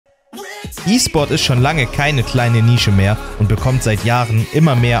E-Sport ist schon lange keine kleine Nische mehr und bekommt seit Jahren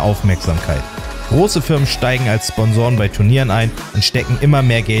immer mehr Aufmerksamkeit. Große Firmen steigen als Sponsoren bei Turnieren ein und stecken immer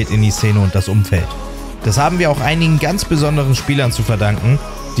mehr Geld in die Szene und das Umfeld. Das haben wir auch einigen ganz besonderen Spielern zu verdanken,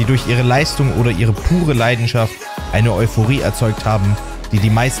 die durch ihre Leistung oder ihre pure Leidenschaft eine Euphorie erzeugt haben, die die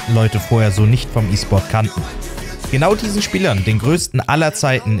meisten Leute vorher so nicht vom E-Sport kannten. Genau diesen Spielern, den größten aller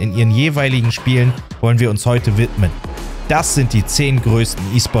Zeiten in ihren jeweiligen Spielen, wollen wir uns heute widmen. Das sind die 10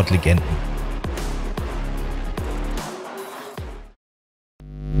 größten Esports Legenden.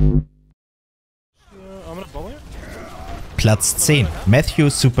 Platz 10. Matthew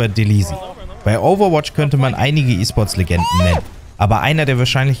Super Delisi. Bei Overwatch könnte man einige Esports Legenden nennen, aber einer, der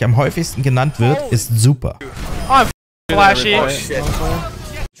wahrscheinlich am häufigsten genannt wird, ist Super. I'm flashy.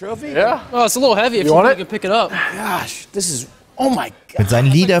 Yeah. Oh, it's a little heavy if you can pick it up. Gosh, this is oh my God. Mit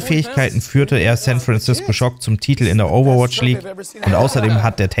seinen Leader-Fähigkeiten führte er San Francisco Shock zum Titel in der Overwatch League und außerdem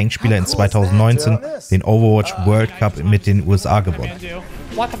hat der Tankspieler in 2019 den Overwatch World Cup mit den USA gewonnen.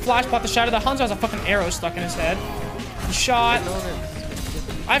 Block the flash, block the shadow. The Hanzo has a fucking arrow stuck in his head. He shot.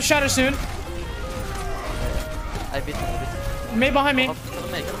 I have shadow soon. Made behind me.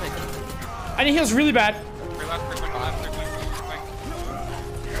 I need heals really bad.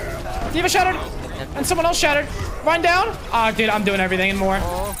 D.Va shattered, and someone else shattered. Run down. Ah, dude, I'm doing everything and more.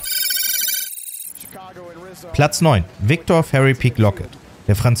 Platz 9. Victor Fairy Peak Lockett.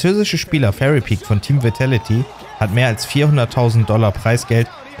 Der französische Spieler Fairy Peak von Team Vitality hat mehr als $400.000 Preisgeld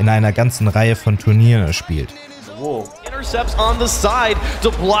in einer ganzen Reihe von Turnieren erspielt. Intercepts on the side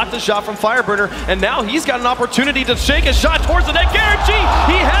to block the shot from Fireburner, and now he's got an opportunity to shake a shot towards the net. Guarantee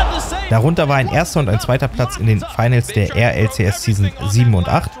he had the save. Darunter war ein erster und ein zweiter Platz in den Finals der RLCS Season 7 und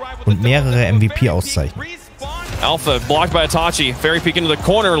 8 und mehrere MVP-Auszeichnungen. Alpha blocked by Itachi. Fairy Peak into the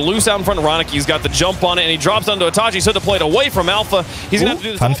corner, loose out in front of Ronicky. He's got the jump on it, and he drops onto Itachi, so to play it away from Alpha. He's gonna have to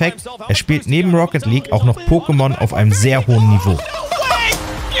do this. Fun Fact: Er spielt neben Rocket League auch noch Pokémon auf einem sehr hohen Niveau.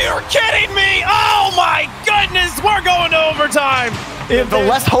 You're kidding me! Oh my goodness! We're going to overtime! The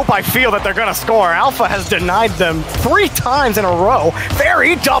less hope I feel that they're gonna score. Alpha has denied them 3 times in a row.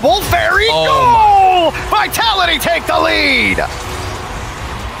 Fairy double, Fairy goal! Vitality take the lead!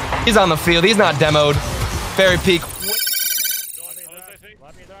 He's on the field, he's not demoed. Fairy Peak.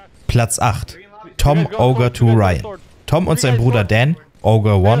 Platz 8. Tom Ogre 2 Ryan. Tom und sein Bruder Dan,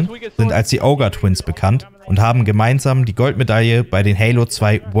 Ogre 1, sind als die Ogre Twins bekannt und haben gemeinsam die Goldmedaille bei den Halo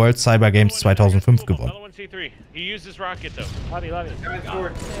 2 World Cyber Games 2005 gewonnen.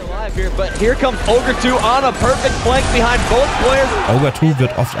 Ogre 2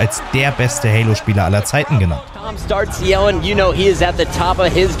 wird oft als der beste Halo-Spieler aller Zeiten genannt.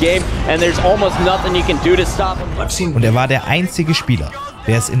 Und er war der einzige Spieler,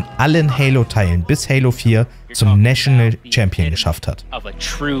 der es in allen Halo-Teilen bis Halo 4 zum National Champion geschafft hat. Officially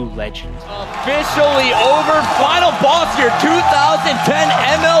over, final boss here, 2010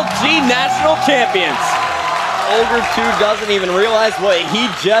 MLG National Champions. Ogre 2 doesn't even realize what he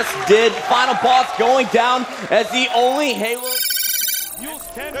just did. Final boss going down as the only Halo.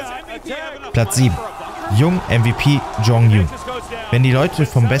 Platz 7. Jung MVP Jong-Yoon. Wenn die Leute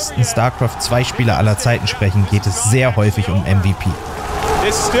vom besten StarCraft 2 Spieler aller Zeiten sprechen, geht es sehr häufig um MVP.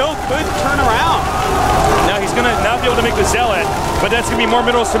 This still could turn around. Now he's gonna not be able to make the Zealot, but that's gonna be more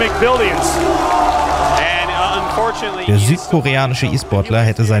minerals to make buildings. And unfortunately, der südkoreanische E-Sportler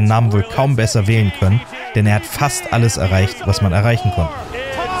hätte seinen Namen wohl kaum besser wählen können, denn er hat fast alles erreicht, was man erreichen konnte.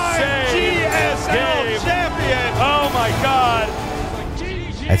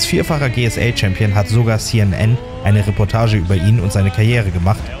 Als vierfacher GSL-Champion hat sogar CNN eine Reportage über ihn und seine Karriere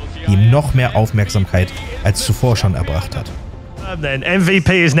gemacht, die ihm noch mehr Aufmerksamkeit als zuvor schon erbracht hat. Then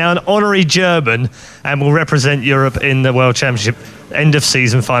MVP is now an honorary German and will represent Europe in the World Championship end of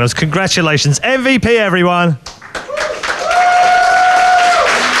season finals. Congratulations, MVP, everyone!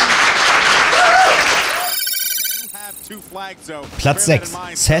 Platz 6.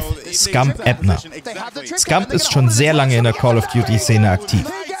 Seth Scump Ebner. Scump ist schon sehr lange in der Call of Duty Szene aktiv,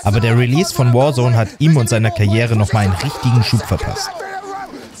 aber der Release von Warzone hat ihm und seiner Karriere nochmal einen richtigen Schub verpasst.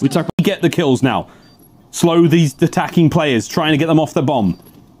 We get the kills now. Slow these attacking players, trying to get them off the bomb.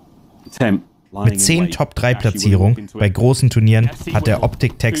 Mit 10 Top-3-Platzierungen bei großen Turnieren hat der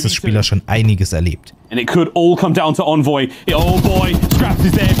Optic-Texas-Spieler schon einiges erlebt. And it could all come down to Envoy. Oh boy, Scraps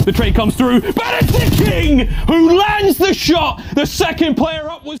is there, the trade comes through, but it's the King who lands the shot. The second player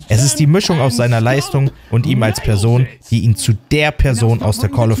up was... Es ist die Mischung aus seiner Leistung und ihm als Person, die ihn zu der Person aus der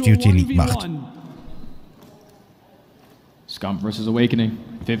Call of Duty League macht. Scump versus Awakening.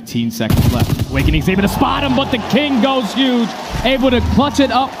 15 seconds left. Awakening's able to spot him, but the King goes huge. Able to clutch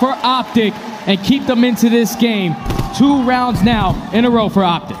it up for Optic and keep them into this game. 2 rounds now in a row for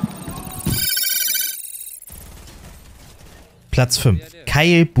Optic. Platz 5.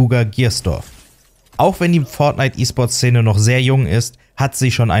 Kyle Booger Giersdorf. Auch wenn die Fortnite-E-Sport-Szene noch sehr jung ist, hat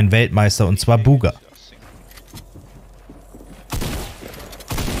sie schon einen Weltmeister, und zwar Booger.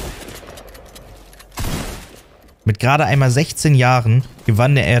 Mit gerade einmal 16 Jahren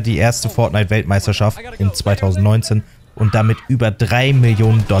gewann er die erste Fortnite-Weltmeisterschaft in 2019 und damit über $3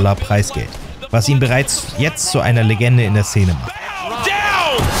 Millionen Preisgeld, was ihn bereits jetzt zu einer Legende in der Szene macht.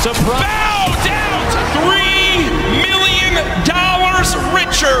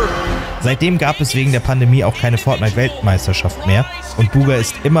 Seitdem gab es wegen der Pandemie auch keine Fortnite-Weltmeisterschaft mehr und Booger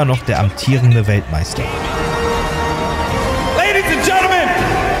ist immer noch der amtierende Weltmeister. Ladies and gentlemen,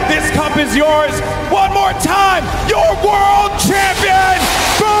 this cup is yours. One more time, your world champion,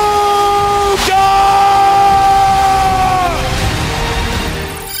 Booger!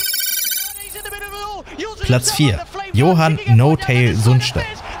 Platz 4. Johann No-Tail Sundstein.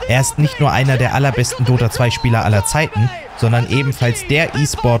 Er ist nicht nur einer der allerbesten Dota 2-Spieler aller Zeiten, sondern ebenfalls der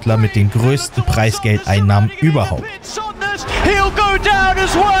E-Sportler mit den größten Preisgeldeinnahmen überhaupt. He'll go down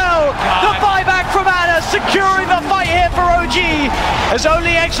as well. The buyback from Anna securing the fight here for OG. As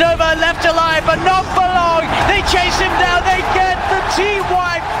only X-Nova left alive, but not for long. They chase him down. They get the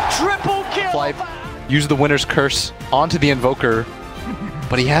team-wide triple kill. Use the winner's curse onto the Invoker,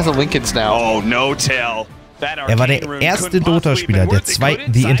 but he has a Lincoln's now. Oh, No-Tail. Er war der erste Dota-Spieler, der zwei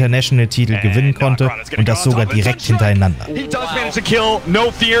The International-Titel gewinnen konnte und das sogar direkt hintereinander. He does manage to kill.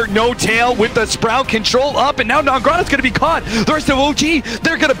 No fear, No-Tail with the Sprout control up, and now Nangrana's going to be caught. The rest of OG,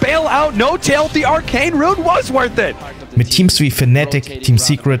 they're going to bail out. No-Tail, the Arcane Rune was worth it. Mit Teams wie Fnatic, Team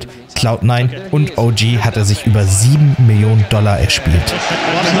Secret, Cloud9 und OG hat er sich über $7 Millionen erspielt.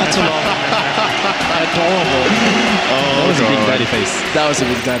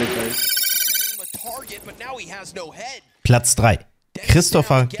 Platz 3.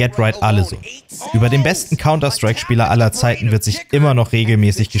 Christopher Get-Right Aleson. Über den besten Counter-Strike-Spieler aller Zeiten wird sich immer noch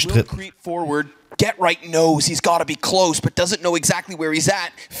regelmäßig gestritten.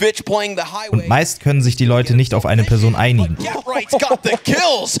 Und meist können sich die Leute nicht auf eine Person einigen.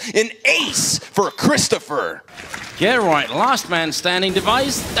 Get-Right, last man standing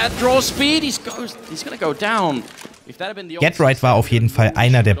device, that draws speed, he's gonna go down. Get-Right war auf jeden Fall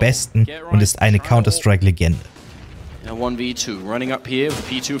einer der besten und ist eine Counter-Strike-Legende. 1v2, running up here,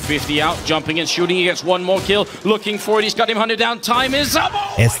 P250 out, jumping and shooting, he gets one more kill, looking for it, he's got him hunted down, time is up!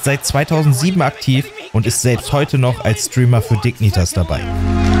 Er ist seit 2007 aktiv und ist selbst heute noch als Streamer für Dignitas dabei.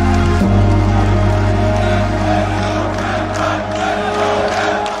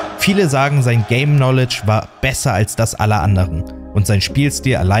 Viele sagen, sein Game Knowledge war besser als das aller anderen und sein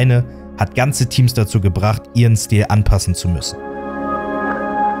Spielstil alleine hat ganze Teams dazu gebracht, ihren Stil anpassen zu müssen.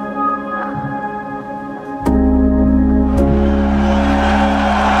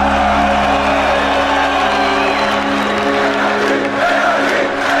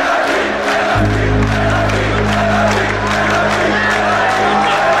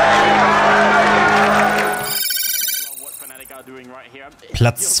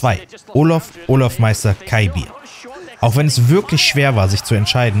 Platz 2. Olofmeister Kaibier. Auch wenn es wirklich schwer war, sich zu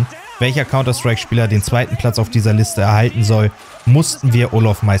entscheiden, welcher Counter-Strike-Spieler den zweiten Platz auf dieser Liste erhalten soll, mussten wir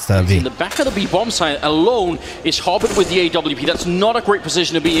Olofmeister erwähnen.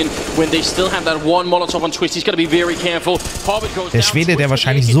 Der Schwede, der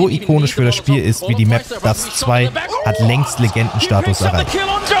wahrscheinlich so ikonisch für das Spiel ist wie die Map Dust 2, hat längst Legendenstatus erreicht.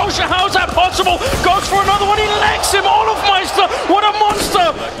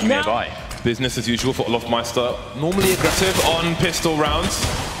 Business as usual for Olofmeister. Normally aggressive on pistol rounds.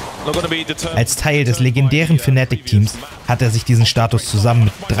 Als Teil des legendären Fnatic-Teams hat er sich diesen Status zusammen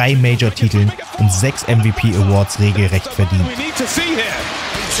mit 3 Major-Titeln und 6 MVP-Awards regelrecht verdient.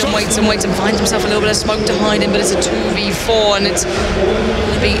 Some waits and finds himself a little bit of smoke to hide in, but it's a 2v4 and it's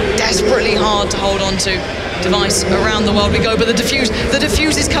going to be desperately hard to hold on to. Device around the world we go, but the defuse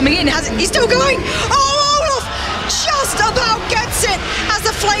is coming in. He's still going. Oh, Olof just about gets it as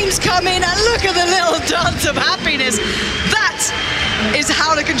the flames come in, and look at the little dance of happiness. That is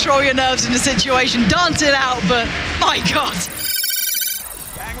how to control your nerves in a situation. Dance it out, but my God.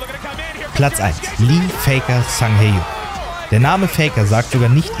 Platz 1. Lee Faker Sanghaeyo. Der Name Faker sagt sogar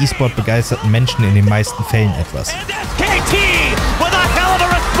nicht E-Sport-begeisterten Menschen in den meisten Fällen etwas. KT with a hell of a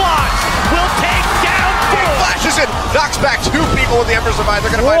response will take down four. Flashes it, knocks back 2 people with the Ember Survive.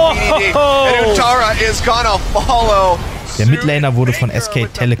 They're gonna find BDD, and Utara is gonna follow. Der Midlaner wurde von SK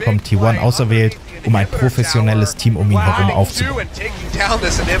Telecom T1 auserwählt, um ein professionelles Team um ihn herum aufzubauen.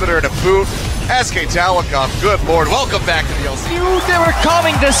 SK Telecom, good lord, welcome back to the LC. Knew they were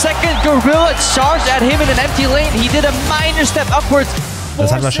coming. The second gorilla charged at him in an empty lane. He did a minor step upwards.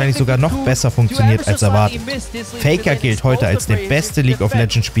 Das hat wahrscheinlich sogar noch besser funktioniert als erwartet. Faker gilt heute als der beste League of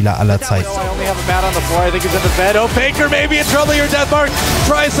Legends Spieler aller Zeiten.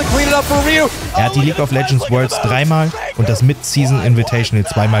 Er hat die League of Legends Worlds 3-mal und das Mid-Season Invitational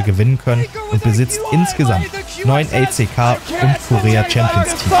 2-mal gewinnen können und besitzt insgesamt 9 ACK und Korea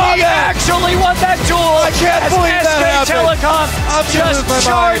Champions Teams.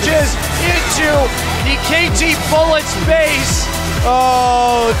 The KT Bullets base.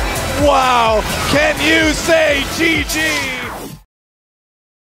 Oh, wow. Can you say GG?